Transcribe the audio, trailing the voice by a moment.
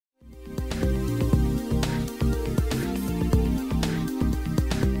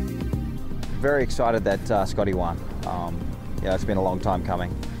very excited that Scotty won. It's been a long time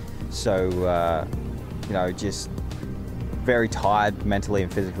coming. So, just very tired mentally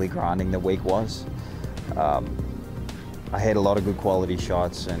and physically grinding the week was. I hit a lot of good quality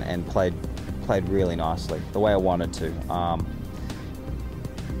shots and played really nicely, the way I wanted to.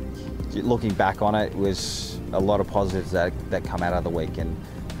 Looking back on it, was a lot of positives that come out of the week, and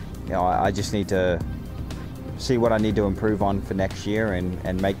I just need to see what I need to improve on for next year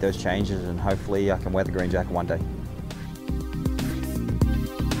and make those changes, and hopefully I can wear the green jacket one day.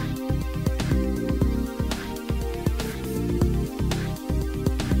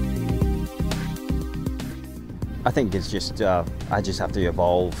 I think it's just I just have to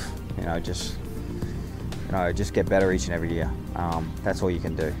evolve, just get better each and every year. That's all you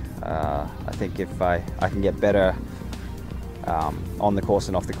can do. I think if I can get better on the course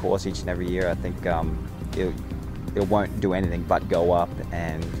and off the course each and every year, I think it won't do anything but go up,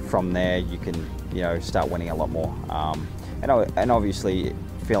 and from there you can start winning a lot more. And obviously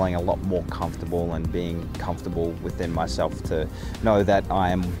feeling a lot more comfortable and being comfortable within myself to know that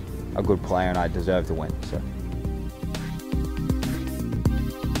I am a good player and I deserve to win. So.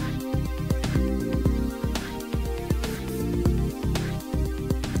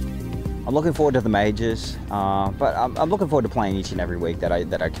 I'm looking forward to the majors, but I'm looking forward to playing each and every week that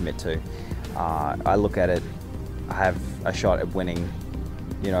I commit to. I look at it, I have a shot at winning,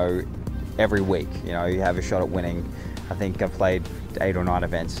 every week. You have a shot at winning. I think I've played 8 or 9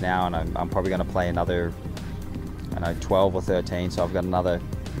 events now, and I'm probably going to play another, 12 or 13. So I've got another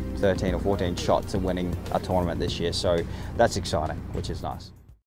 13 or 14 shots at winning a tournament this year. So that's exciting, which is nice.